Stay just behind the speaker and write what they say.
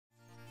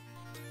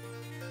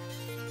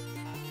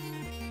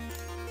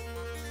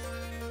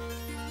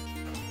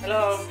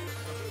Hello,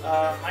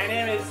 my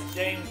name is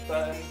James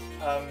Burton.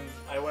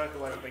 I work at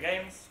Work for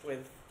Games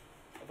with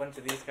a bunch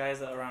of these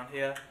guys that are around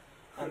here,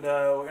 and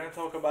we're going to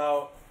talk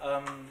about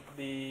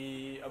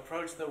the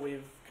approach that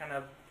we've kind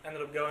of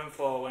ended up going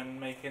for when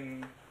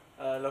making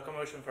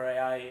Locomotion for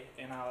AI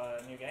in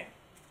our new game.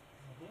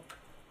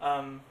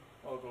 I'll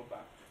go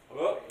back.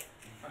 Hello?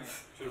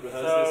 Should have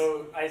rehearsed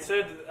So I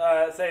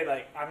should say,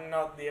 like, I'm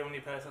not the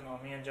only person, or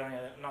me and Johnny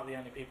are not the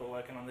only people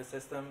working on this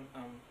system.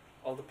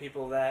 All the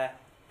people there,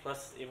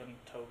 plus even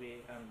Toby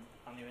and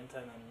our new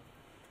intern, and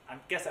I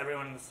guess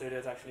everyone in the studio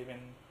has actually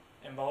been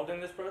involved in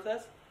this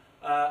process.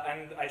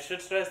 And I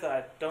should stress that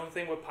I don't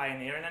think we're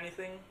pioneering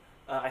anything.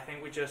 I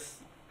think we just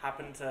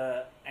happen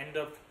to end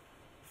up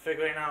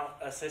figuring out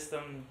a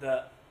system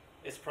that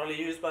is probably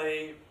used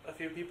by a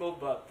few people,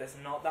 but there's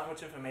not that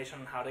much information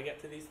on how to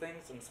get to these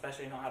things, and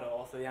especially not how to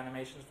author the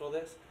animations for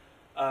this.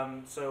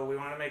 So we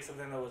want to make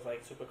something that was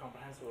like super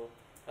comprehensible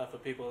for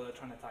people that are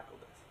trying to tackle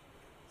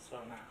this. So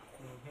now.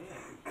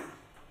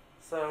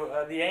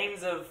 So the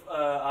aims of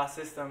our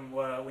system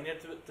were we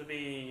needed to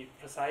be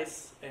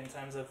precise in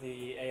terms of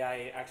the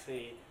AI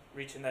actually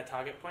reaching their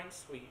target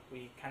points.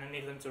 We kind of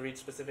needed them to reach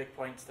specific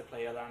points to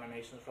play other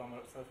animations from or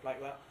stuff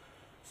like that.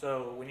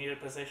 So we needed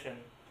precision.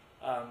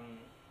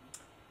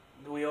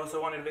 We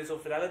also wanted visual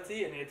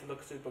fidelity. It needed to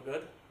look super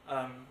good.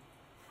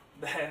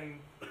 Then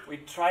we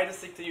try to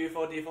stick to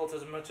UE4 defaults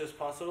as much as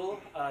possible.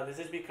 This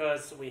is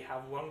because we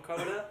have one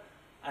coder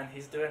and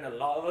he's doing a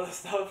lot of other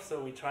stuff,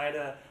 so we try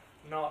to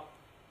not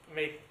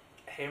make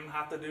him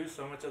have to do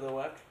so much of the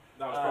work.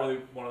 That was probably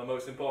one of the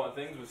most important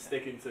things, was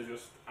sticking to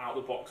just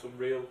out-of-the-box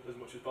Unreal as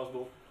much as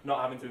possible,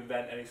 not having to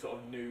invent any sort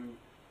of new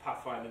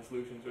pathfinding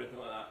solutions or anything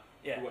like that.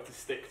 Yeah. We had to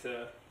stick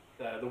to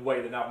the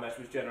way the nav mesh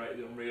was generated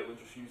in Unreal and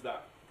just use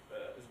that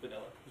as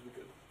vanilla as we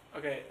could.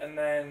 Okay, and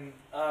then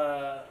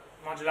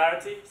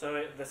modularity.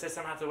 So the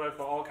system had to work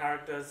for all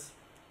characters,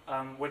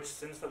 which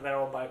since they're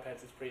all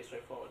bipeds, is pretty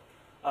straightforward.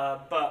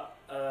 But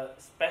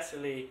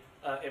especially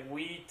if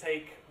we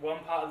take one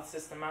part of the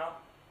system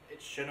out,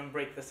 it shouldn't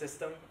break the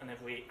system, and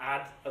if we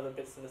add other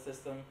bits to the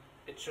system,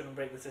 it shouldn't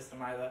break the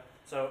system either.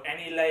 So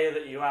any layer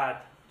that you add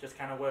just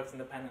kind of works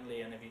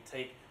independently, and if you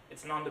take,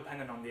 it's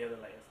non-dependent on the other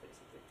layers,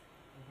 basically.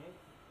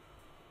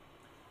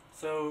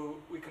 So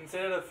we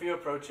considered a few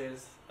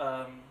approaches.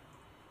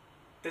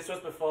 This was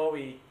before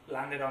we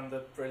landed on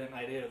the brilliant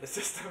idea of the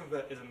system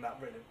that isn't that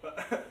brilliant,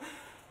 but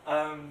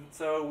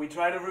so we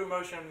tried a root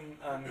motion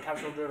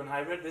capsule driven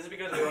hybrid. This is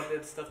because we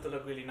wanted stuff to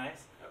look really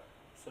nice. Yep.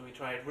 So we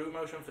tried root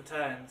motion for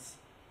turns,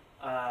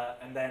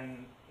 and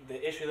then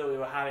the issue that we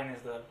were having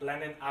is the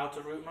blending out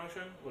of root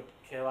motion would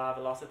kill our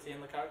velocity in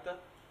the character.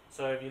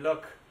 So if you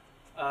look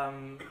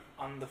on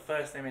the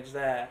first image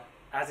there,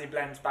 as he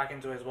blends back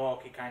into his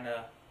walk, he kind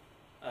of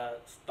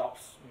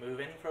stops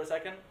moving for a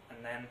second,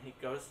 and then he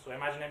goes. So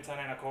imagine him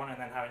turning a corner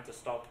and then having to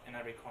stop in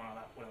every corner.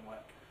 That wouldn't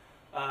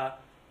work.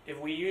 If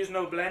we use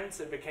no blends,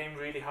 it became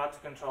really hard to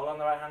control on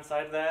the right hand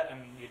side there, and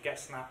you'd get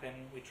snapping.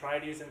 We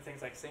tried using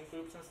things like sync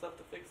groups and stuff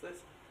to fix this.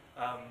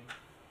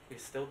 We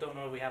still don't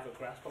know if we have a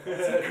grasp of what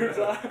sync groups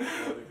are,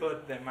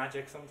 but they're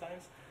magic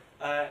sometimes.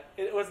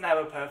 It was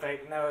never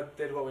perfect, never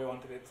did what we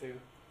wanted it to.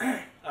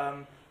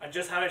 And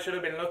just how it should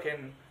have been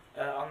looking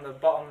on the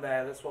bottom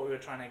there, that's what we were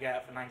trying to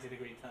get for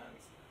 90-degree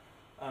turns.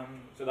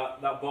 So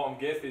that bottom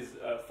GIF is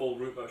a full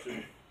root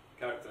motion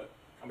character.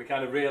 And we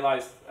kind of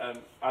realised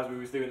as we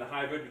was doing the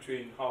hybrid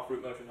between half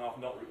root motion, half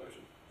not root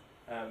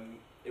motion,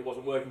 it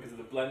wasn't working because of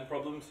the blend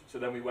problems. So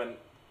then we went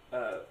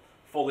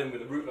full in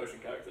with a root motion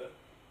character.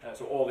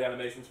 So all the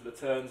animations for the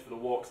turns, for the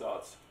walk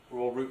starts, were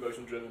all root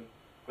motion driven.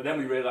 But then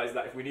we realised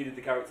that if we needed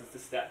the characters to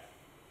step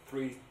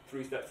three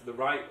steps to the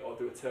right or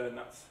do a turn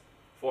that's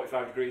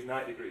 45 degrees,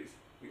 90 degrees,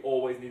 we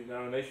always needed an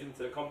animation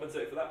to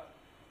compensate for that.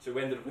 So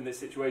we ended up in this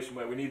situation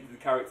where we needed the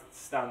character to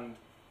stand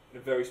in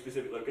a very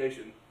specific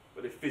location,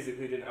 but they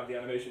physically didn't have the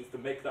animations to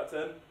make that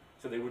turn,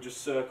 so they would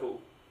just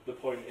circle the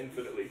point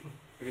infinitely,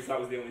 because that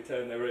was the only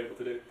turn they were able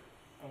to do.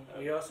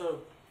 We also,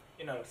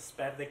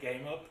 sped the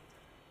game up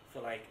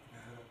for like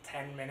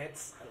 10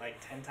 minutes at like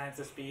 10 times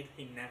the speed.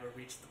 He never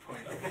reached the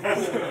point.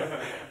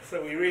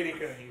 So we really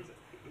couldn't use it.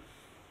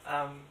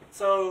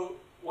 So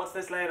what's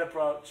this layered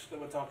approach that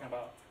we're talking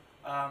about?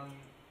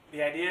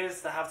 The idea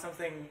is to have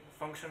something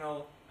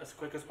functional as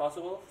quick as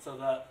possible, so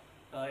that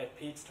if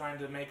Pete's trying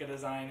to make a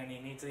design and he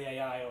needs the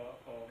AI,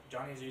 or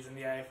Johnny's using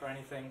the AI for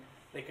anything,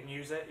 they can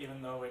use it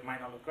even though it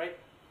might not look great.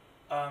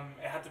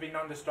 It had to be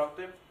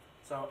non-destructive,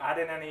 so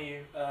adding any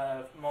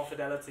more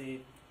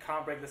fidelity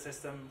can't break the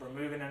system,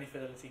 removing any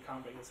fidelity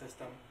can't break the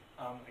system.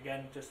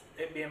 Again, just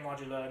it being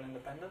modular and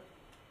independent.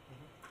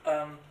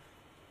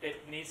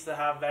 It needs to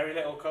have very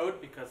little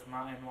code because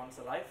Martin wants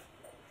a life.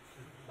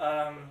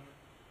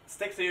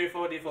 Stick to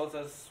UE4 defaults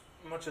as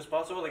much as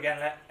possible. Again,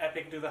 let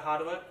Epic do the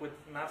hard work with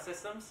nav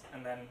systems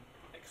and then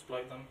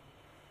exploit them.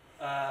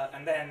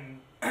 And then,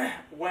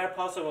 where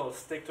possible,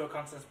 stick to a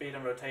constant speed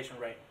and rotation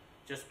rate,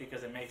 just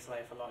because it makes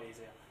life a lot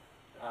easier,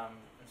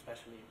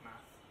 especially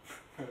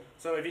math.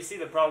 So if you see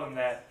the problem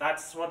there,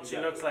 that's what she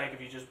looks like if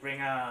you just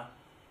bring a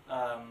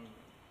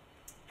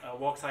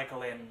walk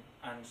cycle in,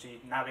 and she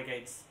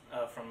navigates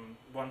from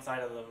one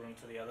side of the room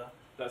to the other.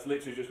 That's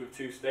literally just with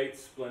 2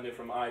 states, blended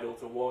from idle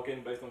to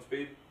walk-in based on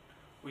speed.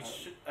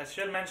 I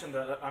should mention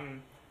that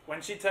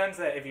when she turns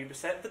there, if you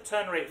set the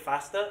turn rate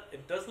faster,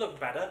 it does look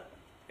better.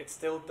 It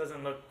still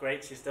doesn't look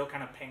great. She's still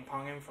kind of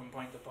ping-ponging from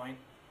point to point.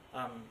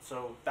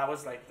 So that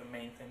was like the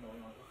main thing that we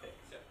wanted to fix.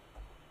 Yeah.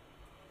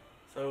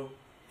 So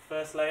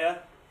first layer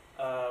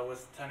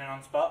was turning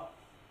on spot.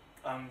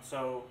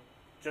 So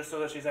just so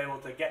that she's able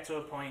to get to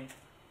a point,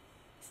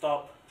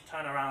 stop,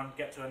 turn around,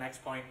 get to a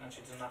next point, and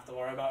she doesn't have to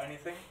worry about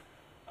anything.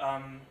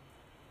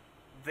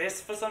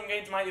 This for some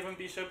games might even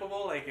be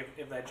shippable, like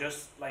if they're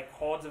just like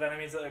hordes of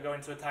enemies that are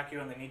going to attack you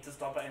and they need to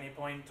stop at any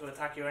point to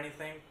attack you or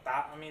anything,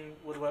 that I mean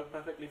would work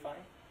perfectly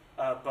fine.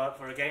 But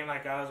for a game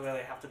like ours where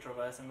they have to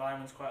traverse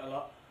environments quite a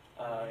lot,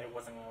 it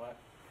wasn't going to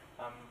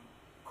work.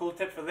 Cool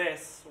tip for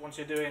this, once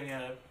you're doing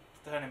your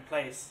turn in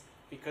place,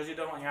 because you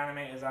don't want your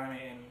animators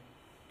animating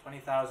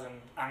 20,000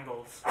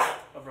 angles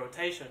of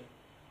rotation,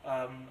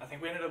 I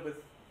think we ended up with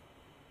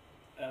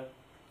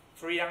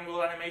 3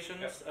 angle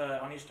animations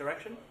on each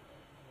direction.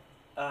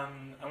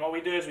 And what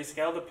we do is we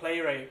scale the play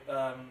rate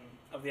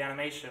of the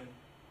animation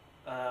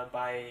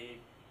by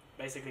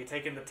basically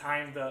taking the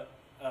time that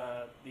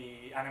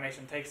the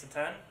animation takes to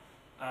turn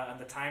and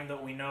the time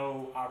that we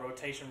know our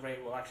rotation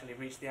rate will actually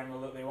reach the angle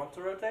that they want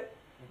to rotate.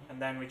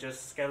 And then we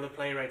just scale the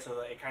play rate so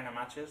that it kind of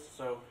matches.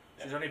 So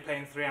she's only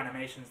playing 3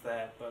 animations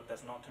there, but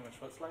there's not too much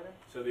foot sliding.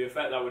 So the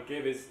effect that would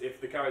give is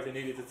if the character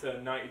needed to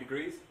turn 90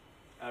 degrees,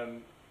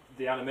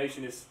 the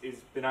animation is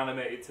been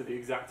animated to the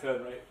exact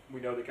turn rate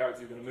we know the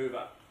character is going to move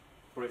at.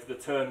 But if the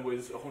turn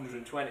was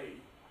 120,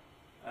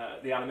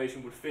 the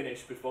animation would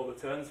finish before the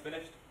turn's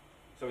finished.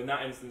 So in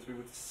that instance, we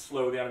would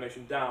slow the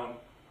animation down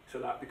so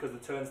that because the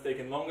turn's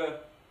taking longer,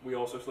 we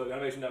also slow the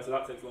animation down so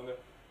that takes longer.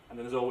 And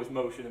then there's always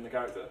motion in the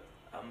character.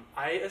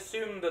 I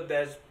assume that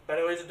there's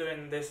better ways of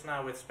doing this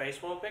now with space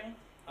warping.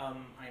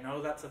 I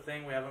know that's a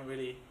thing, we haven't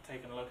really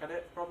taken a look at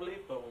it probably,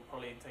 but we'll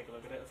probably take a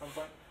look at it at some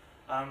point.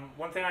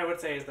 One thing I would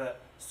say is that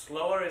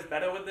slower is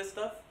better with this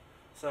stuff.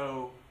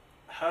 So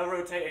her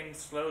rotating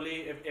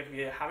slowly, if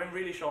you're having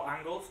really short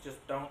angles,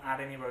 just don't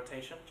add any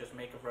rotation, just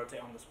make her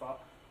rotate on the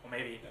spot, or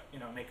maybe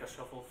make a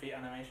shuffle feet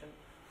animation.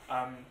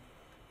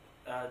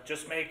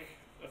 Just make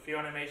a few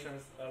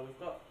animations. We've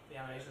got the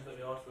animations that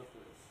we also do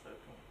this, so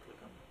can we click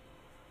on?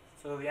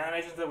 So the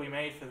animations that we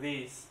made for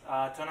these,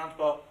 turn on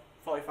spot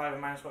 45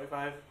 and minus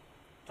 45,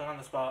 turn on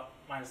the spot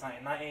minus 90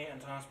 and 90,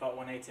 and turn on spot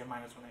 180 and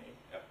minus 180.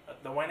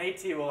 The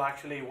 180 will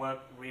actually work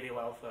really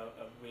well for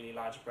a really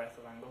large breadth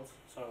of angles.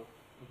 So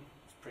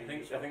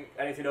I think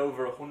anything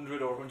over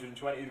 100 or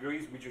 120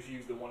 degrees, we just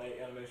use the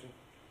 180 animation,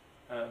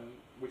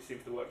 which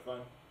seems to work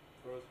fine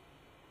for us.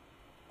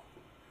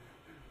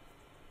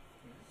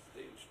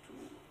 Stage 2.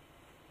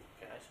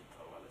 Okay, I should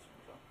talk about this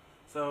one as well.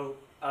 So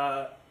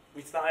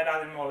we started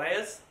adding more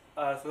layers.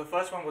 So the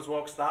first one was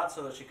walk start,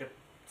 so that she could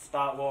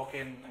start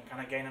walking and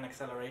kind of gain an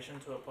acceleration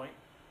to a point.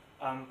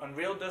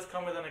 Unreal does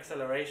come with an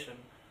acceleration.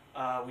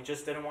 We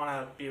just didn't want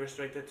to be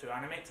restricted to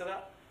animate to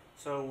that.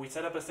 So we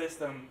set up a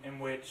system in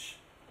which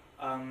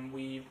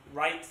we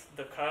write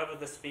the curve of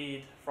the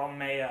speed from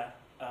Maya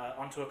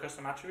onto a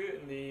custom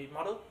attribute in the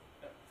model.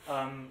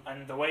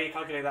 And the way you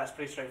calculate that is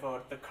pretty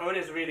straightforward. The code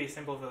is really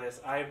simple for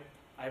this.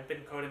 I've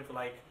been coding for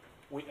like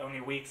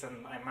only weeks,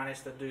 and I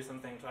managed to do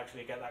something to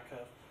actually get that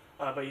curve.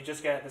 But you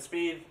just get the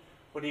speed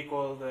would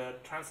equal the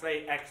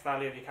translate x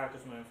value of your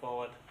characters moving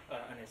forward,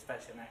 and it's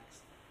fetch an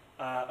x,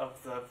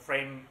 of the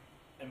frame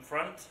in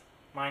front,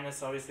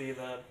 minus obviously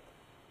the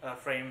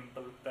frame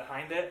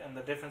behind it, and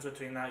the difference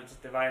between that, you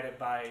just divide it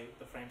by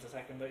the frames a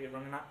second that you're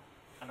running at,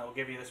 and it will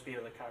give you the speed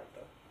of the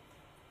character.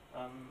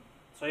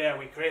 So yeah,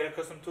 we created a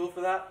custom tool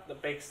for that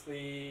bakes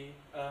the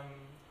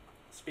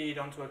speed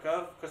onto a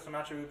curve. Custom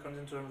attribute comes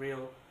into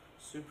Unreal,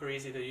 super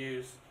easy to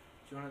use.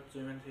 Do you want to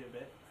zoom into a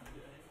bit?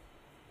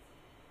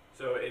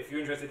 So if you're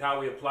interested how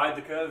we applied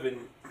the curve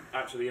in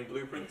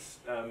Blueprints,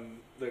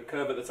 the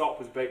curve at the top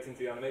was baked into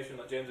the animation,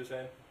 like James was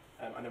saying,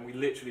 and then we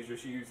literally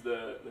just used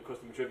the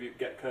custom attribute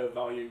get curve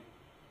value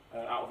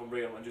out of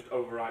Unreal and just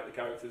overwrite the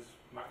character's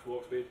max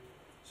walk speed.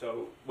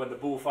 So when the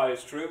bool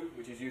fires true,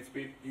 which is use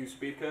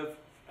speed curve,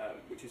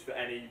 which is for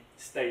any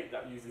state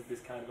that uses this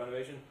kind of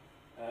animation,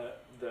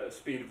 the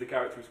speed of the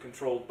character is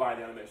controlled by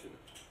the animation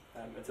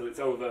until it's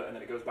over, and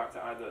then it goes back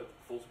to either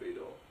full speed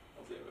or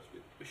zero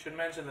speed. We should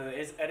mention that it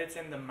is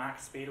editing the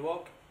max speed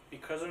walk.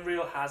 Because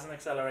Unreal has an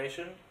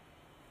acceleration,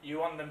 you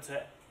want them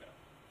to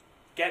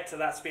get to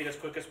that speed as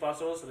quick as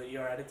possible so that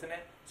you're editing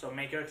it. So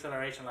make your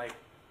acceleration like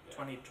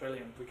 20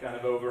 trillion. We kind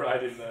of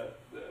overriding the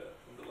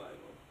underlying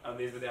one. And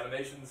these are the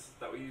animations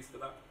that we used for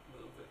that a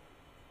little bit.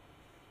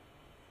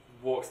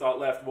 Walk start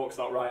left, walk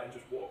start right, and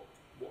just walk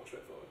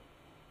straight forward.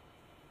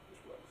 Which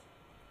works.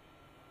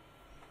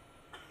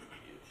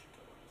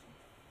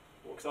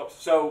 Walk stops.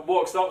 So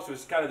walk stops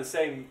was kind of the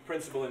same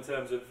principle in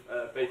terms of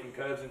baking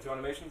curves into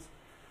animations.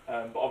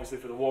 But obviously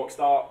for the walk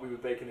start, we were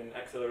baking in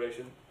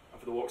acceleration, and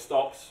for the walk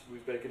stops, we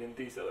were baking in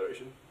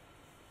deceleration.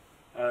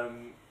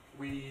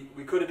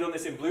 We could have done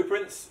this in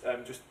Blueprints,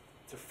 just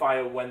to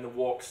file when the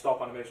walk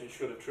stop animation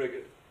should have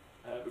triggered.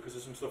 Because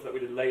of some stuff that we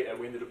did later,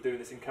 we ended up doing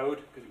this in code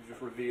because it was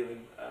just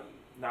revealing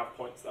nav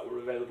points that were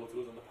available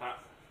to us on the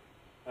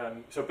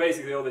path. So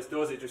basically all this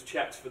does, it just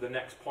checks for the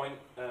next point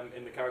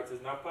in the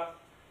character's nav path,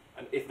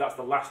 and if that's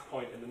the last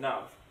point in the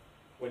nav,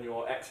 when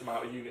you're X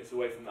amount of units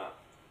away from that,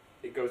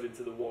 it goes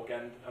into the walk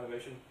end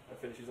animation and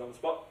finishes on the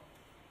spot.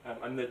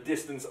 And the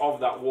distance of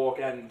that walk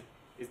end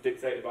is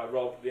dictated by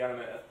Rob, the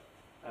animator,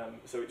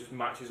 so it just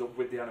matches up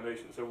with the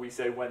animation. So we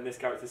say when this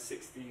character's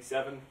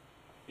 67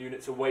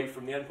 units away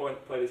from the endpoint,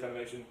 play this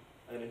animation,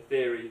 and in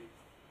theory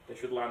they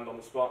should land on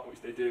the spot,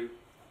 which they do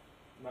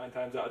 9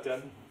 times out of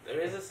 10. There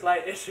is a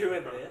slight issue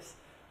with this,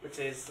 which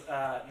is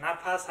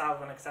nav paths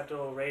have an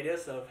acceptable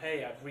radius of,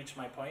 hey, I've reached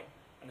my point,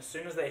 and as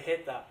soon as they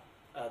hit that,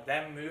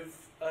 their move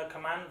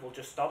command will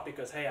just stop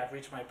because, hey, I've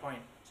reached my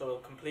point. So it'll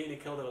completely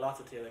kill the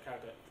velocity of the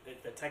character.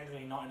 They're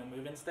technically not in a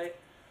moving state.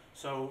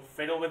 So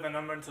fiddle with the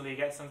number until you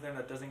get something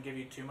that doesn't give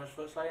you too much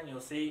foot sliding. You'll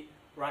see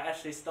right as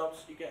she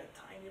stops, you get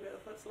a tiny bit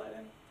of foot sliding.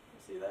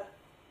 You see there?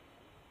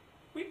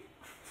 Weep.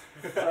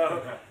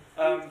 So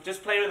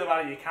just play with the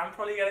value. You can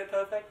probably get it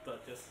perfect,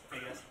 but just, I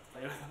guess,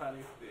 play with the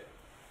value.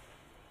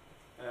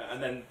 Yeah.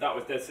 And then that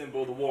was dead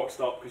simple. The walk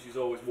stop, because she's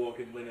always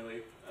walking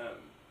linearly.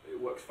 It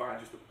works fine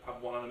just to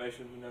have one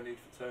animation with no need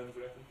for turns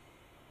or anything.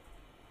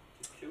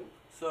 Cool.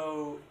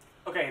 So,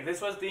 okay, this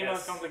was the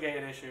most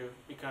complicated issue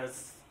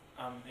because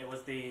it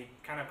was the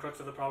kind of crux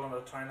of the problem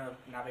of trying to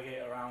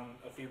navigate around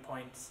a few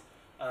points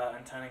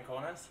and turning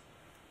corners.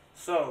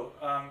 So,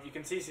 you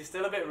can see she's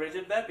still a bit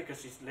rigid there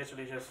because she's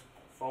literally just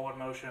forward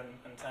motion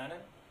and turning.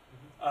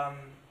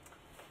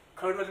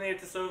 Code was needed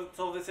to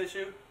solve this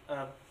issue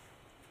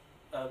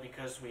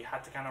because we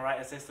had to kind of write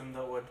a system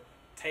that would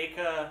take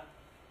her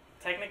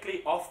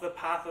technically off the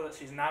path that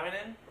she's navving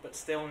in, but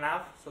still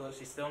nav, so that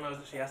she still knows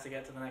that she has to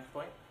get to the next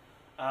point.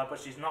 But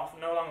she's no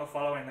longer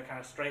following the kind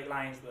of straight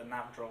lines that the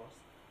nav draws.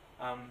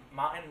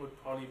 Martin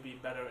would probably be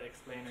better at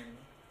explaining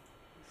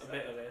a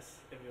bit of this,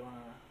 if you want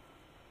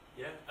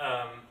to...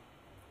 Yeah,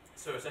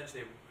 so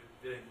essentially,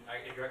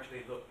 if you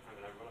actually look... I'm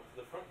going to run up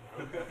to the front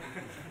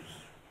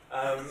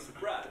now.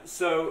 Surprise.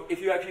 So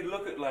if you actually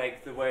look at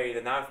like the way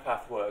the nav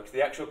path works,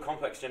 the actual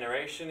complex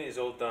generation is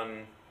all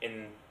done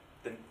in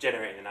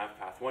generating the nav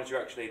path. Once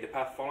you're actually, the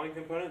path following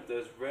component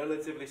does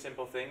relatively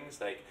simple things,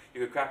 like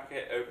you could crack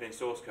it open in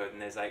source code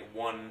and there's like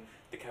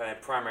the kind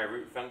of primary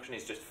root function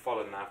is just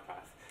follow the nav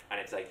path. And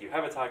it's like you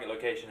have a target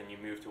location and you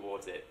move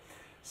towards it.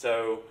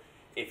 So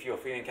if you're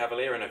feeling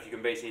cavalier enough, you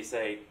can basically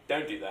say,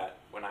 don't do that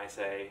when I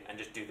say, and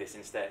just do this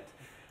instead.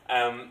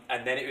 And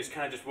then it was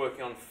kind of just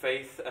working on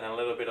faith and a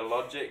little bit of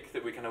logic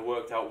that we kind of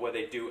worked out where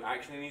they do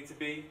actually need to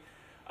be.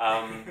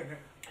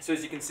 So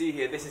as you can see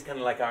here, this is kind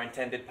of like our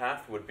intended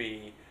path would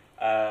be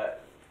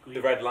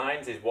the red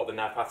lines is what the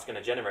nav path is going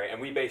to generate, and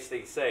we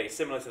basically say,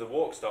 similar to the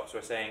walk stops,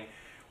 we're saying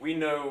we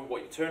know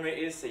what your turn rate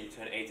is, so you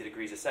turn 80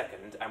 degrees a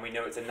second, and we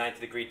know it's a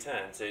 90-degree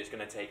turn, so it's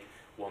going to take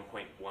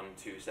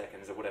 1.12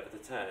 seconds or whatever to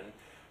turn.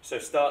 So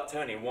start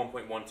turning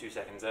 1.12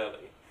 seconds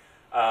early.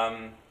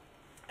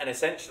 And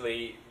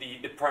essentially,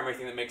 the primary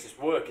thing that makes this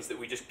work is that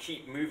we just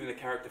keep moving the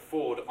character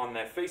forward on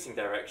their facing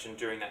direction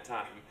during that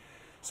time.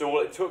 So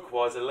all it took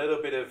was a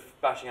little bit of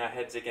bashing our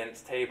heads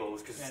against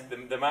tables, because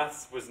the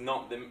maths was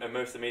not the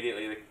most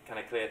immediately the kind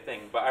of clear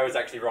thing. But I was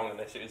actually wrong on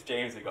this. It was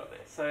James who got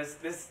this. So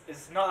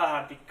it's not that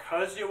hard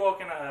because you're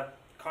walking at a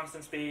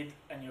constant speed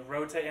and you're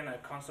rotating at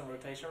a constant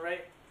rotation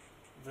rate.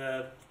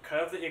 The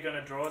curve that you're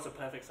going to draw is a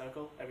perfect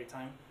circle every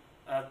time.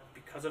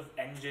 Because of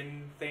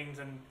engine things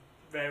and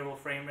variable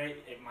frame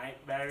rate, it might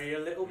vary a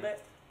little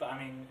bit. But I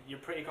mean, you're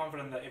pretty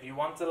confident that if you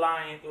want to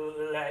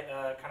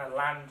kind of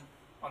land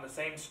on the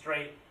same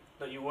straight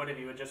that you would if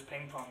you were just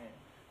ping-ponging,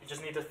 you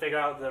just need to figure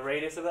out the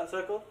radius of that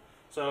circle.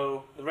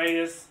 So the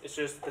radius is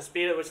just the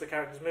speed at which the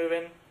character's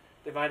moving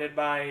divided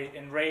by,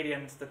 in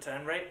radians, the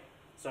turn rate.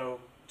 So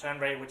turn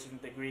rate, which is in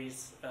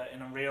degrees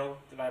in Unreal,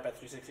 divided by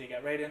 360, you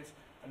get radians,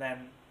 and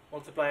then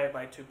multiply it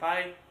by 2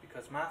 pi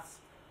because maths,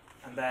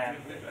 and then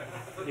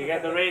you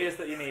get the radius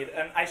that you need.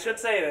 And I should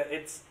say that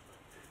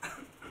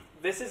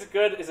this is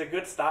a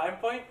good starting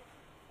point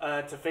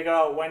to figure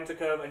out when to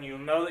curve, and you'll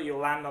know that you'll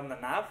land on the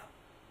nav.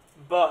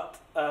 But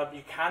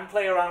you can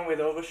play around with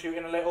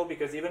overshooting a little,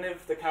 because even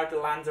if the character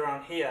lands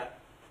around here,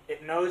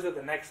 it knows that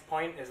the next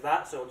point is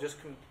that, so it'll just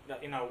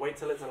wait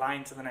till it's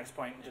aligned to the next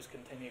point and just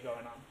continue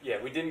going on.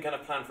 Yeah, we didn't kind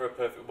of plan for a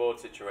perfect world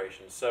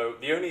situation. So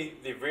the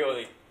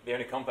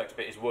only complex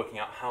bit is working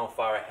out how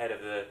far ahead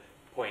of the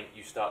point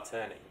you start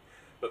turning.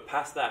 But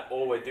past that,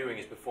 all we're doing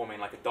is performing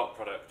like a dot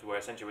product, where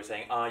essentially we're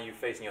saying, are you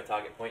facing your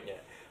target point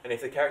yet? And if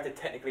the character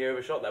technically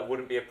overshot, that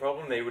wouldn't be a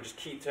problem. They would just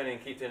keep turning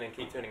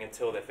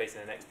until they're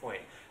facing the next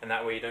point. And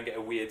that way you don't get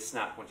a weird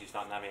snap once you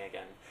start navving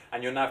again.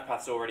 And your nav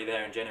path's already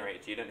there and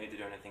generated, so you don't need to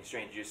do anything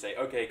strange. You just say,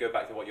 okay, go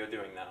back to what you're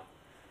doing now.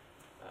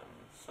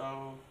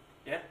 So,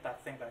 yeah, I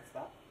think that's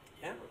that.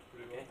 Yeah,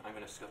 okay, I'm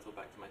going to scuttle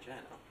back to my chair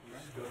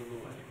now.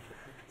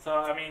 So,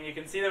 I mean, you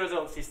can see the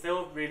results. He's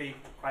still really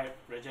quite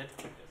rigid.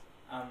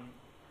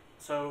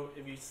 so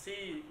if you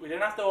see, we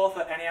didn't have to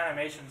author any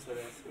animations for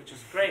this, which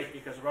is great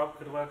because Rob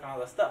could work on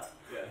other stuff.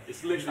 Yeah,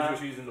 it's literally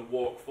just using the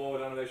walk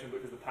forward animation,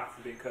 but because the path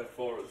is being curved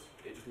for us,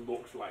 it just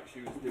looks like she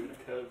was doing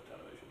a curved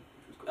animation,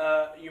 which was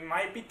cool. You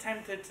might be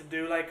tempted to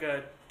do like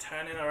a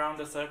turning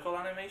around a circle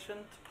animation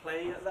to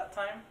play at that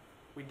time.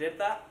 We did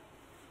that.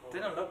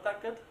 Didn't look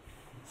that good.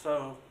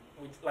 So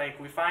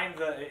we find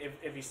that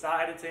if you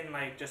start editing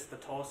like just the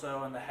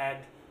torso and the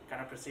head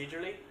kind of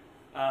procedurally,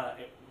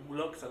 it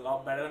looks a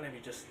lot better than if you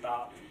just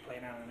start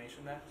playing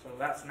animation there. So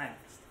that's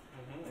next.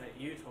 Let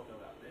you talk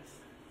about this.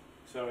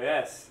 So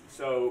yes,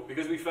 so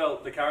because we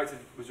felt the character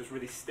was just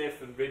really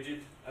stiff and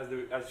rigid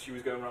as she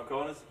was going around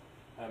corners,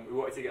 we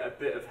wanted to get a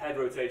bit of head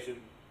rotation,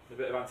 a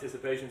bit of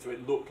anticipation, so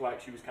it looked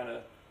like she was kind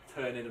of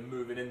turning and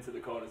moving into the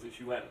corners as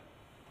she went.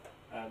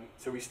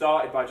 So we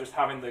started by just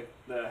having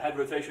the head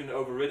rotation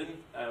overridden,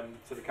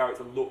 so the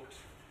character looked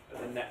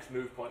at the next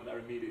move point, their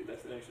immediate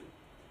destination,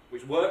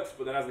 which worked,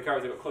 but then as the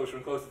character got closer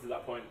and closer to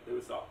that point, they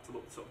would start to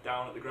look sort of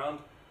down at the ground.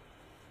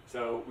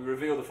 So we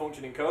revealed a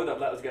function in code that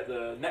let us get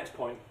the next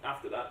point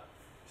after that.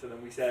 So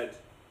then we said,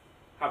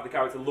 have the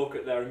character look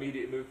at their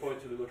immediate move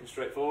point, so they're looking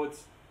straight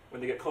forwards.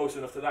 When they get close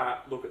enough to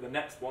that, look at the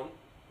next one,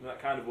 and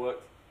that kind of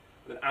worked.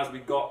 But then as we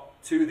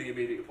got to the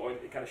immediate point,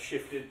 it kind of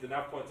shifted the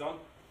nav points on.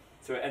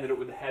 So it ended up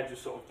with the head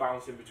just sort of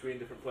bouncing between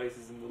different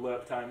places, and the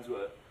lerp times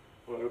were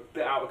a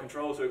bit out of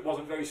control, so it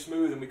wasn't very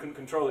smooth and we couldn't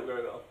control it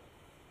very well.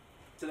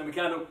 So then we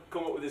kind of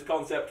come up with this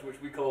concept which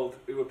we called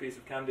 "Ooh, a piece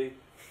of candy."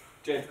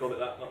 James called it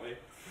that, not me.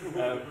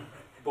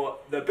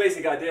 But the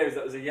basic idea is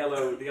that there's the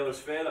yellow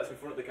sphere that's in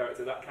front of the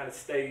character that kind of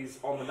stays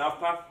on the nav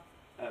path,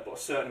 but a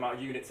certain amount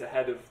of units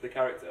ahead of the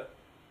character,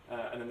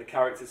 and then the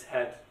character's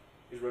head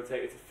is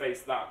rotated to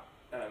face that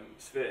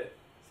sphere.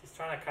 She's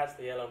trying to catch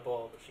the yellow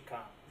ball, but she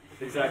can't.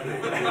 Exactly.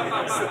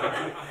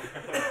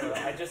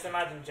 I just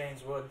imagine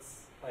James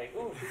Woods like,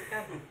 ooh, piece of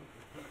candy.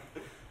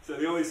 So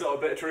the only sort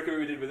of bit of trickery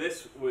we did with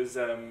this was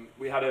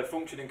we had a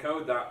function in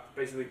code that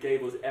basically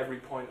gave us every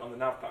point on the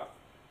nav path.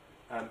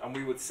 And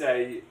we would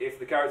say, if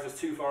the character's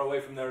too far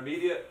away from their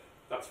immediate,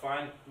 that's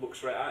fine, look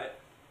straight at it.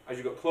 As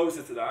you got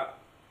closer to that,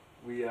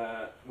 we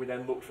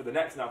then looked for the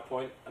next nav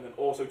point and then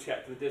also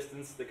checked the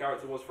distance the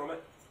character was from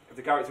it. If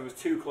the character was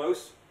too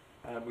close,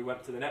 we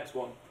went to the next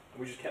one, and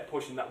we just kept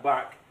pushing that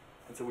back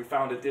until we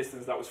found a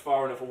distance that was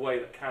far enough away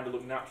that kind of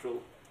looked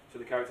natural, so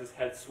the character's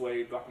head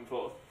swayed back and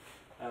forth.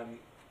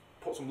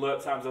 Put some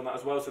lerp times on that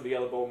as well, so the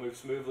yellow ball moves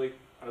smoothly,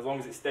 and as long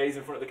as it stays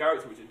in front of the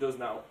character, which it does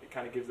now, it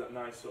kind of gives that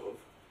nice sort of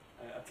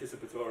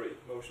anticipatory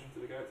motion to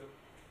the character.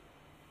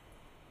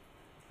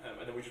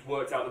 And then we just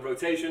worked out the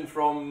rotation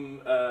from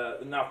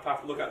the nav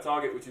path look at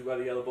target, which is where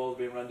the yellow ball is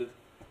being rendered,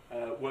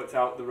 worked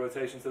out the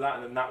rotation to that,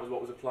 and then that was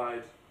what was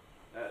applied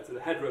to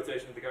the head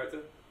rotation of the character.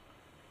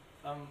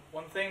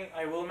 One thing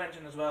I will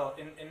mention as well,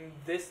 in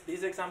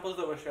these examples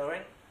that we're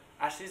showing,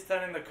 as she's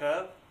turning the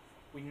curve,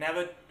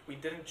 we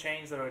didn't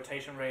change the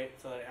rotation rate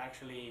so that it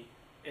actually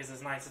is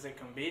as nice as it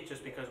can be,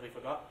 just because we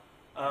forgot.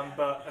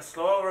 But a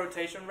slower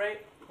rotation rate,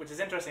 which is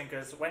interesting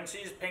because when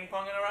she's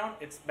ping-ponging around,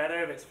 it's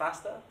better if it's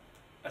faster.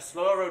 A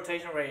slower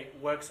rotation rate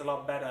works a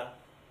lot better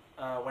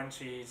when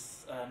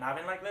she's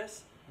navving like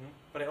this,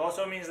 but it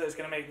also means that it's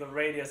going to make the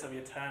radius of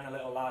your turn a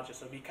little larger,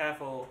 so be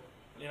careful.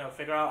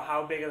 Figure out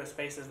how big are the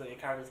spaces that your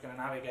character is going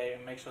to navigate,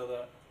 and make sure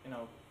that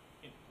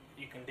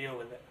you can deal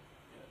with it.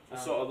 Yeah.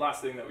 The sort of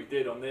last thing that we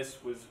did on this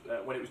was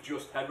when it was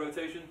just head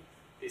rotation,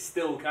 it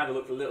still kind of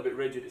looked a little bit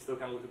rigid. It still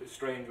kind of looked a bit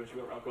strange when she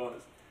went around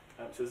corners.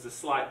 So there's a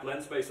slight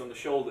blend space on the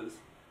shoulders,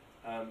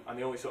 and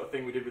the only sort of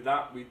thing we did with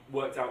that, we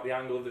worked out the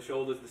angle of the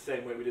shoulders the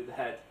same way we did the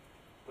head.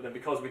 But then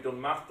because we'd done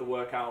math to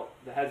work out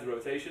the head's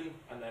rotation,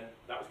 and then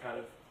that was kind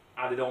of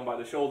added on by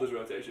the shoulders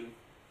rotation,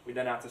 we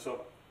then had to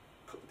sort of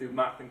do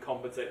math and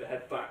compensate the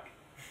head back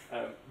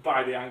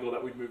by the angle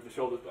that we'd move the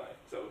shoulders by.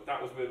 So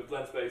that was a bit of a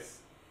blend space,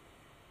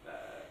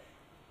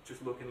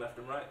 just looking left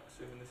and right,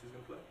 assuming this is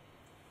going to play.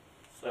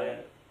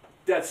 So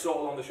dead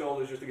subtle on the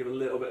shoulders just to give a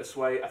little bit of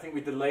sway. I think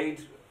we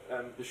delayed,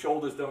 the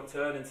shoulders don't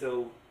turn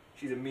until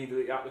she's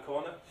immediately at the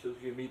corner, so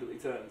she immediately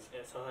turns.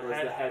 Yeah, so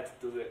whereas the head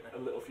does it a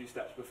little few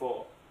steps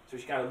before. So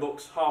she kind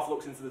of half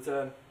looks into the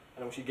turn, and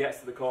then when she gets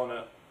to the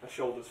corner, her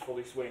shoulders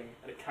fully swing,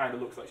 and it kind of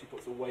looks like she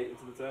puts her weight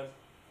into the turn.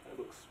 And it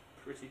looks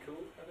pretty cool,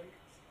 I think.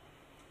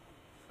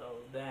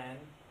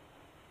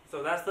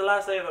 So that's the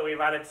last layer that we've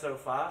added so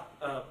far.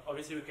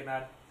 Obviously we can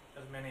add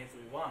as many as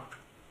we want.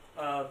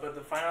 But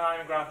the final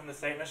alignment graph in the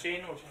state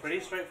machine was pretty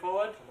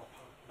straightforward,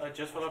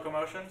 just for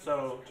locomotion.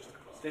 So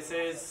this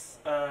is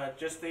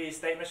just the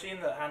state machine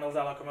that handles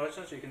our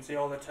locomotion, so you can see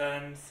all the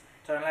turns,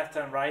 turn left,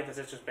 turn right. This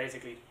is just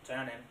basically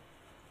turning.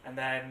 And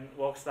then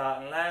walk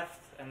start and left,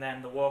 and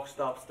then the walk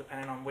stops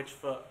depending on which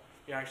foot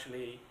you're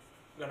actually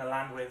going to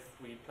land with.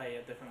 We play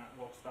a different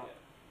walk stop.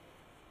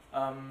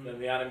 Yeah. Then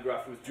the anim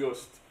graph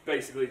was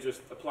basically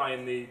just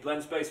applying the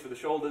blend space for the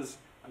shoulders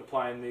and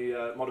applying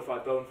the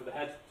modified bone for the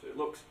head, so it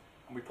looks.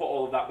 And we put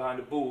all of that behind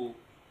a bool,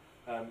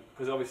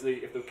 because obviously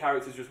if the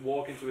characters just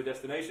walk into a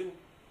destination,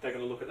 they're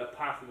going to look at their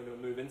path and they're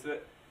going to move into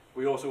it.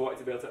 We also wanted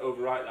to be able to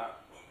overwrite that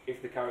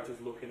if the character's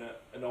looking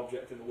at an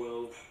object in the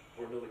world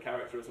or another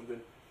character or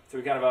something. So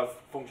we kind of have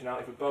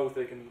functionality for both.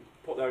 They can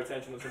put their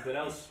attention on something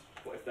else,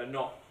 but if they're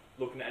not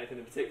looking at anything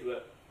in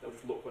particular, they'll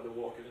just look where they're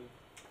walking and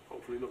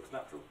hopefully looks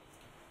natural.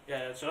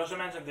 Yeah, so also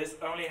mention this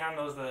only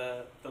handles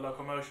the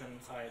locomotion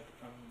side.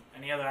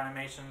 Any other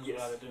animations, Yes.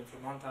 whether doing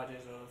through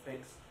montages or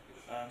things,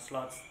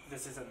 slots,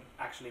 this isn't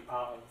actually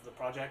part of the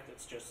project,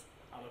 it's just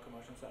our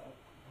locomotion setup.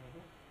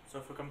 So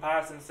for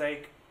comparison's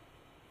sake,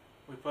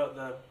 we put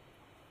the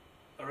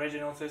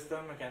original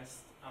system against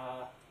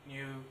our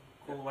new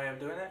cool way of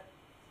doing it.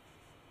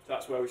 So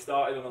that's where we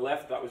started on the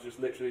left. That was just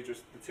literally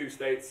just the two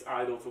states,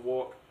 idle to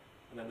walk,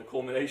 and then the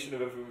culmination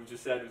of everything we've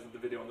just said was the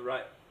video on the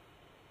right,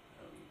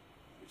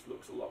 which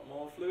looks a lot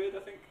more fluid, I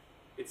think.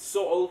 It's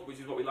subtle, which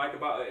is what we like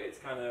about it. It's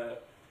kind of,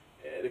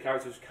 the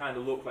characters kind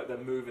of look like they're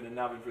moving and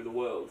nabbing through the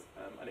world,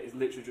 and it is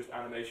literally just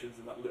animations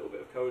and that little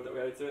bit of code that we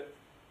added to it.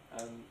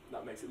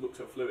 That makes it look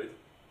so fluid.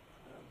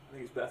 I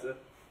think it's better.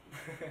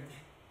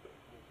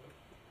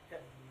 Yeah.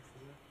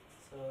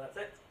 So that's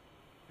it.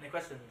 Any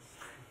questions?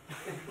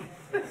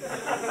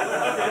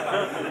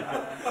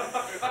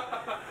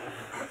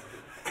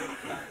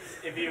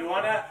 If you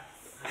want to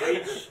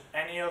reach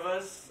any of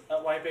us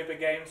at White Paper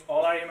Games,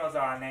 all our emails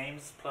are our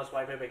names plus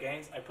White Paper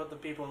Games. I put the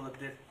people that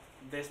did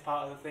this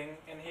part of the thing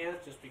in here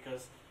just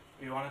because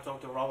if you want to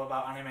talk to Rob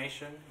about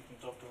animation, you can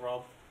talk to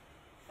Rob.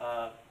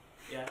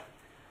 Yeah.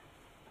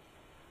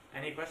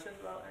 Any questions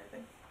about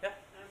anything? Yeah?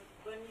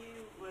 When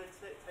you were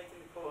taking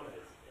the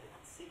corners,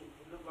 it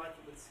looked like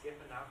it would skip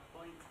a nav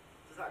point.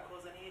 Does that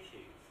cause any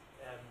issues?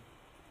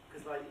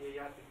 Because like you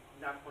had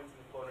the nav point in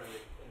the corner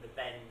and the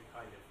bend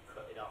kind of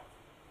cut it off.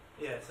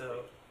 Yeah,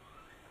 so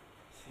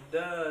she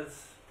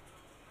does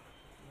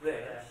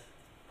this. Yeah.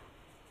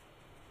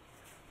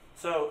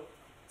 So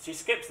she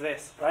skips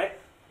this, right?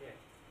 Yeah.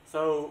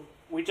 So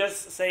we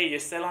just say you're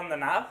still on the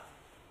nav.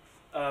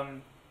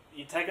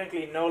 You're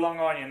technically no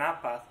longer on your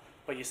nav path,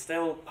 but you're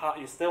still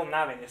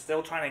navving. You're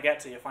still trying to get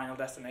to your final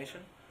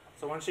destination.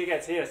 So once she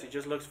gets here, she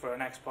just looks for her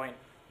next point.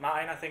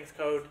 Martin, I think's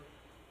code,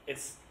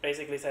 it's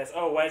basically says,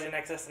 oh, where's your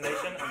next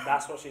destination? And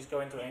that's what she's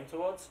going to aim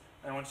towards.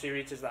 And once she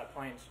reaches that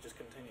point, she just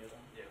continues on.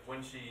 Yeah,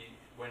 when she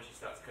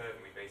starts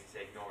curving, we basically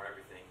say ignore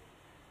everything,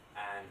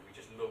 and we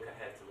just look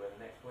ahead to where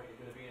the next point is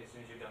going to be. And as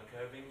soon as you're done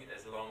curving,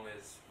 as long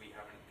as we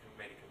haven't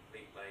made a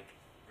complete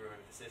ruin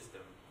of the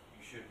system,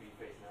 you should be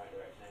facing the right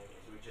direction anyway.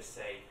 So we just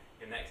say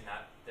your next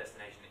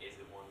destination is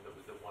the one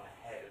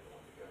ahead of the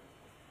one you're going.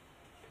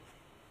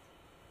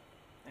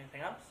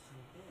 Anything else?